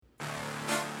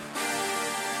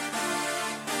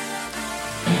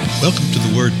Welcome to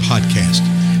the Word Podcast.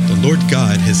 The Lord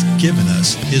God has given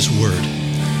us His Word.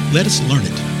 Let us learn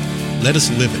it. Let us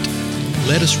live it.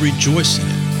 Let us rejoice in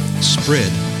it.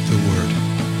 Spread the Word.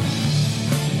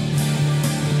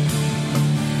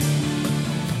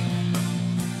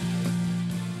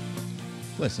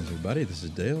 Blessings, everybody. This is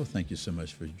Dale. Thank you so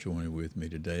much for joining with me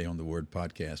today on the Word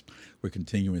Podcast. We're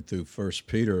continuing through 1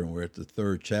 Peter, and we're at the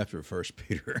third chapter of 1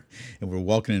 Peter, and we're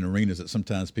walking in arenas that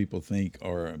sometimes people think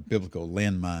are biblical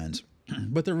landmines,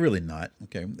 but they're really not,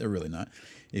 okay? They're really not.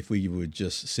 If we would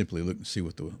just simply look and see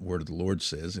what the Word of the Lord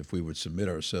says, if we would submit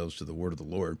ourselves to the Word of the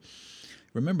Lord.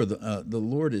 Remember, the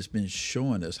Lord has been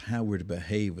showing us how we're to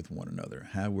behave with one another,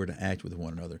 how we're to act with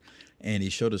one another. And He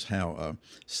showed us how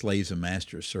slaves and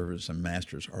masters, servants and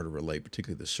masters are to relate,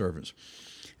 particularly the servants,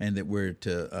 and that we're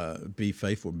to be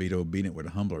faithful, be obedient, we're to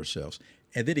humble ourselves.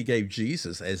 And then He gave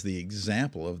Jesus as the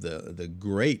example of the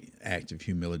great act of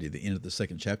humility at the end of the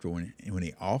second chapter when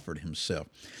He offered Himself.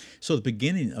 So the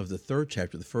beginning of the third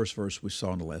chapter, the first verse we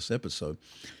saw in the last episode,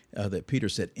 that Peter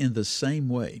said, in the same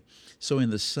way. So in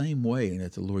the same way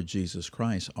that the Lord Jesus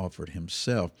Christ offered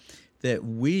Himself, that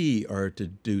we are to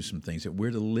do some things, that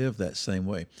we're to live that same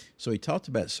way. So He talked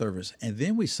about servants, and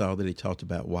then we saw that He talked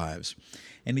about wives.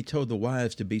 And He told the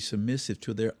wives to be submissive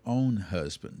to their own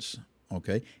husbands,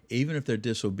 okay, even if they're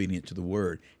disobedient to the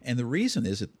word. And the reason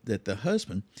is that the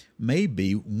husband may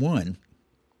be one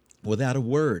without a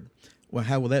word. Well,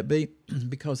 how will that be?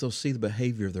 Because they'll see the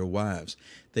behavior of their wives.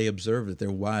 They observe that their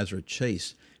wives are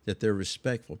chaste, that they're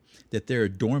respectful, that their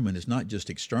adornment is not just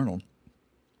external.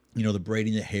 You know, the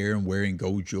braiding the hair and wearing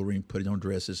gold jewelry and putting on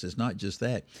dresses is not just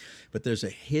that, but there's a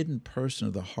hidden person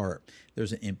of the heart.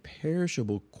 There's an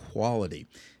imperishable quality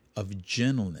of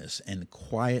gentleness and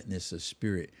quietness of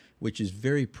spirit, which is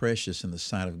very precious in the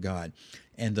sight of God.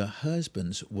 And the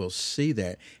husbands will see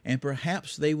that, and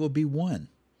perhaps they will be won.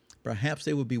 Perhaps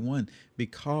they will be won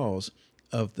because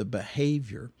of the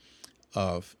behavior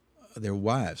of their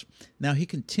wives. Now, he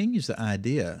continues the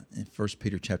idea in 1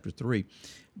 Peter chapter 3,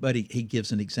 but he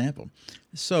gives an example.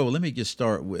 So let me just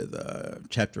start with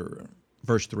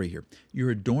verse 3 here.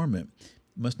 Your adornment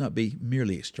must not be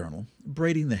merely external,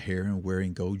 braiding the hair and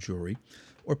wearing gold jewelry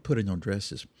or putting on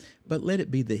dresses, but let it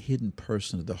be the hidden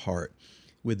person of the heart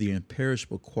with the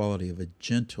imperishable quality of a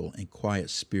gentle and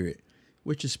quiet spirit,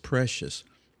 which is precious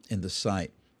in the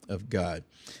sight of God.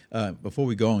 Before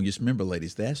we go on, just remember,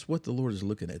 ladies, that's what the Lord is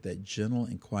looking at, that gentle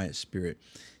and quiet spirit.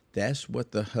 That's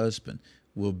what the husband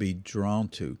will be drawn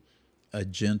to, a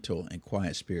gentle and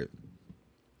quiet spirit.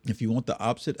 If you want the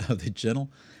opposite of the gentle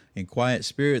and quiet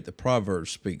spirit, the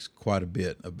Proverbs speaks quite a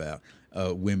bit about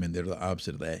women that are the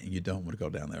opposite of that, and you don't want to go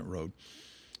down that road.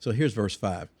 So here's verse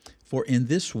 5. For in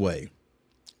this way,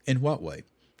 in what way?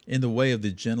 In the way of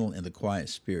the gentle and the quiet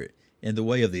spirit, in the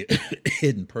way of the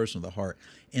hidden person of the heart,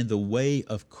 in the way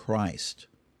of Christ,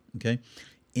 okay?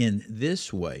 In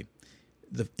this way,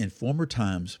 in former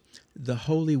times, the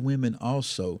holy women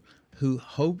also who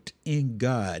hoped in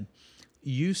God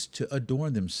used to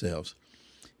adorn themselves,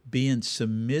 being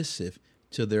submissive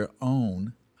to their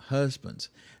own husbands.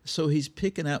 So he's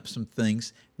picking up some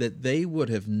things that they would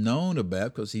have known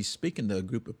about, because he's speaking to a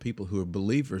group of people who are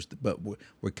believers but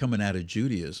were coming out of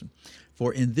Judaism.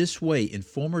 For in this way, in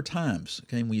former times,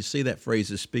 okay, when you see that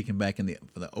phrase is speaking back in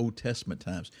the Old Testament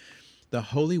times, the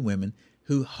holy women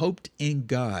who hoped in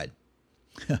God.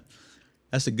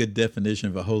 That's a good definition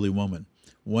of a holy woman,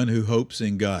 one who hopes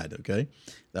in God, okay?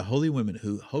 The holy women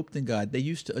who hoped in God, they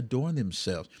used to adorn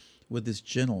themselves with this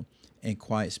gentle and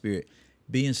quiet spirit,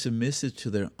 being submissive to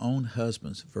their own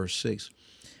husbands, verse 6,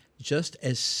 just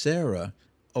as Sarah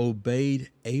obeyed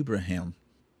Abraham,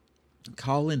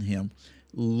 calling him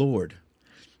Lord,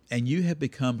 and you have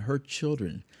become her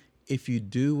children if you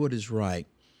do what is right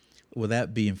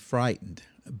without being frightened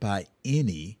by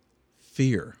any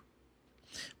fear.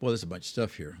 Well, there's a bunch of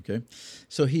stuff here, okay?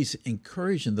 So he's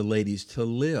encouraging the ladies to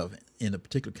live in a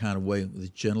particular kind of way with a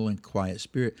gentle and quiet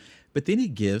spirit. But then he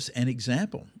gives an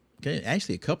example, okay?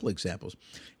 Actually, a couple of examples.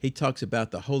 He talks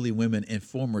about the holy women in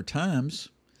former times,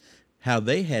 how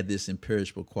they had this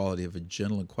imperishable quality of a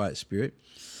gentle and quiet spirit.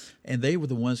 And they were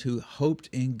the ones who hoped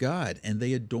in God, and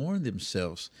they adorned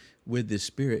themselves with this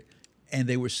spirit, and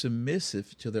they were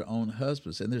submissive to their own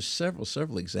husbands. And there's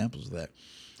several examples of that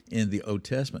in the Old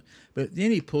Testament. But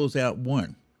then he pulls out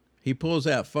one. He pulls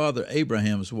out Father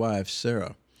Abraham's wife,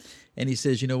 Sarah. And he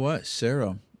says, you know what?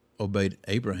 Sarah obeyed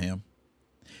Abraham.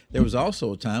 There was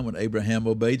also a time when Abraham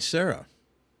obeyed Sarah.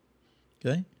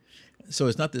 Okay? So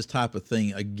it's not this type of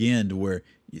thing, again, to where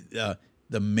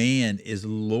the man is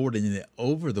lording it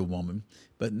over the woman.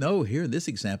 But no, here in this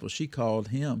example, she called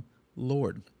him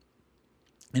Lord.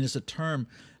 And it's a term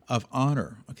of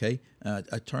honor, okay?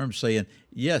 A term saying,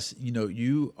 yes,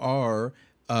 you are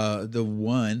the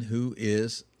one who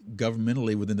is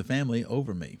governmentally within the family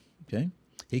over me, okay?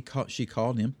 She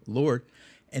called him Lord.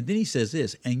 And then he says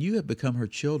this, and you have become her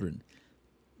children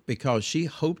because she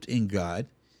hoped in God.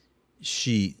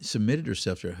 She submitted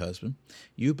herself to her husband.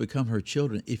 You become her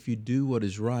children if you do what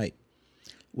is right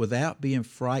without being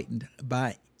frightened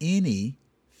by any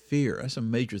fear. That's a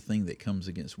major thing that comes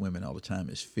against women all the time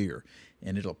is fear.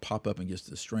 And it'll pop up in just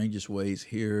the strangest ways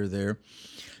here or there.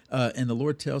 And the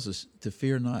Lord tells us to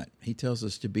fear not. He tells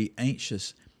us to be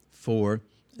anxious for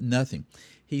nothing.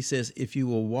 He says, if you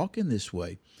will walk in this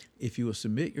way, if you will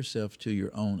submit yourself to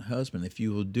your own husband, if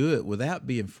you will do it without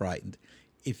being frightened,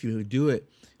 if you will do it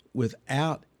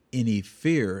without any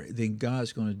fear, then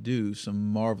God's going to do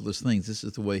some marvelous things. This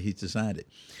is the way He's designed it.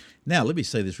 Now, let me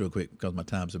say this real quick because my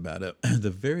time's about up. The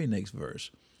very next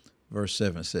verse, verse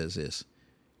 7 says this,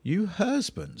 you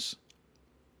husbands,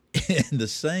 in the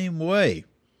same way,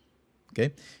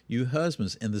 okay? You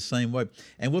husbands in the same way.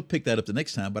 And we'll pick that up the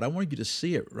next time, but I want you to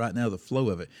see it right now, the flow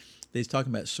of it. He's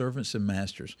talking about servants and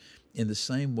masters. In the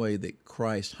same way that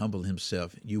Christ humbled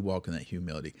himself, you walk in that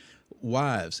humility.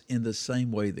 Wives, in the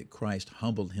same way that Christ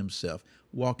humbled himself,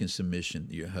 walk in submission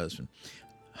to your husband.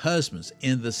 Husbands,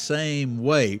 in the same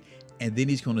way. And then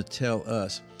he's going to tell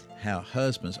us how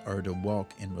husbands are to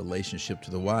walk in relationship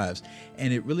to the wives.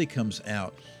 And it really comes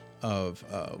out of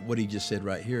what he just said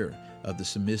right here, of the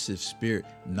submissive spirit,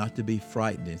 not to be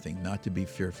frightened of anything, not to be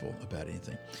fearful about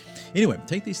anything. Anyway,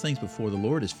 take these things before the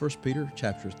Lord. It's 1 Peter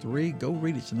chapter 3. Go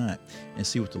read it tonight and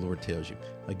see what the Lord tells you.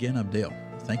 Again, I'm Dale.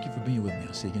 Thank you for being with me.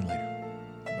 I'll see you again later.